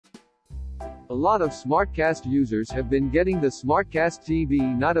A lot of Smartcast users have been getting the Smartcast TV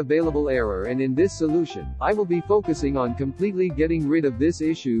not available error, and in this solution, I will be focusing on completely getting rid of this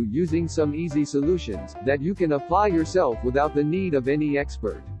issue using some easy solutions that you can apply yourself without the need of any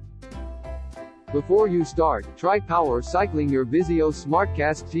expert. Before you start, try power cycling your Vizio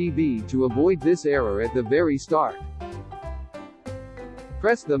Smartcast TV to avoid this error at the very start.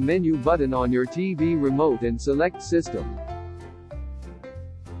 Press the menu button on your TV remote and select System.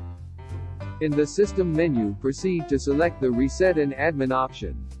 In the System menu, proceed to select the Reset and Admin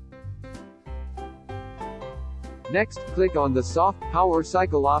option. Next, click on the Soft Power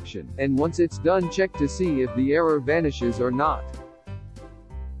Cycle option, and once it's done, check to see if the error vanishes or not.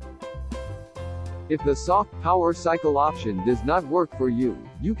 If the Soft Power Cycle option does not work for you,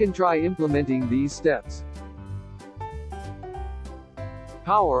 you can try implementing these steps.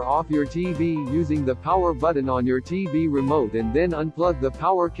 Power off your TV using the power button on your TV remote, and then unplug the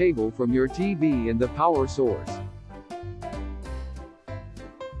power cable from your TV and the power source.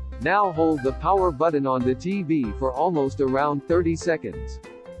 Now hold the power button on the TV for almost around 30 seconds.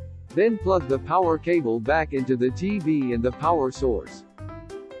 Then plug the power cable back into the TV and the power source.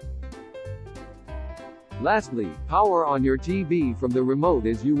 Lastly, power on your TV from the remote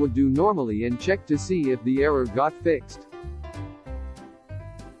as you would do normally and check to see if the error got fixed.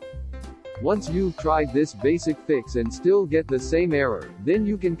 Once you've tried this basic fix and still get the same error, then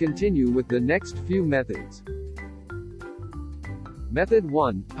you can continue with the next few methods. Method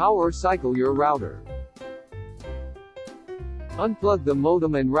 1. Power cycle your router. Unplug the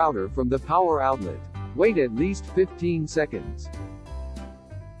modem and router from the power outlet. Wait at least 15 seconds.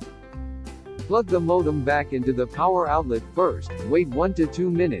 Plug the modem back into the power outlet first, wait 1 to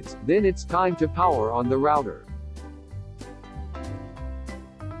 2 minutes, then it's time to power on the router.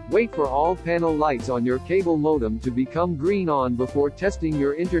 Wait for all panel lights on your cable modem to become green on before testing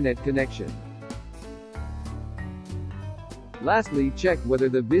your internet connection. Lastly, check whether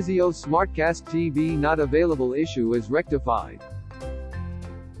the Vizio Smartcast TV not available issue is rectified.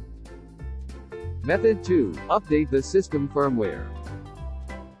 Method 2. Update the system firmware.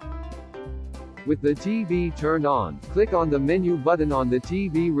 With the TV turned on, click on the menu button on the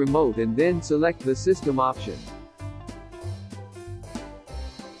TV remote and then select the System option.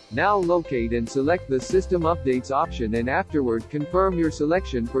 Now locate and select the System Updates option, and afterward confirm your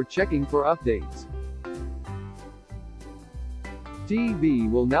selection for checking for updates. TV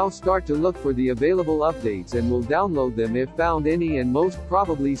will now start to look for the available updates and will download them if found any, and most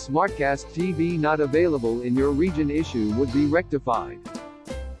probably Smartcast TV not available in your region issue would be rectified.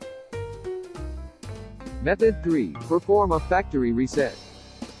 Method 3. Perform a factory reset.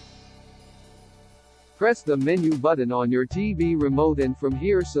 Press the menu button on your TV remote and from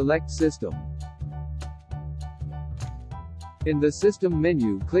here select System. In the System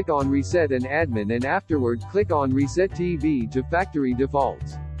menu, click on Reset and Admin, and afterward click on Reset TV to Factory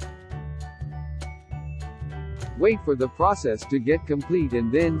Defaults. Wait for the process to get complete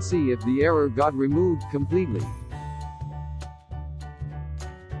and then see if the error got removed completely.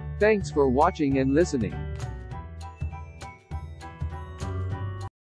 Thanks for watching and listening.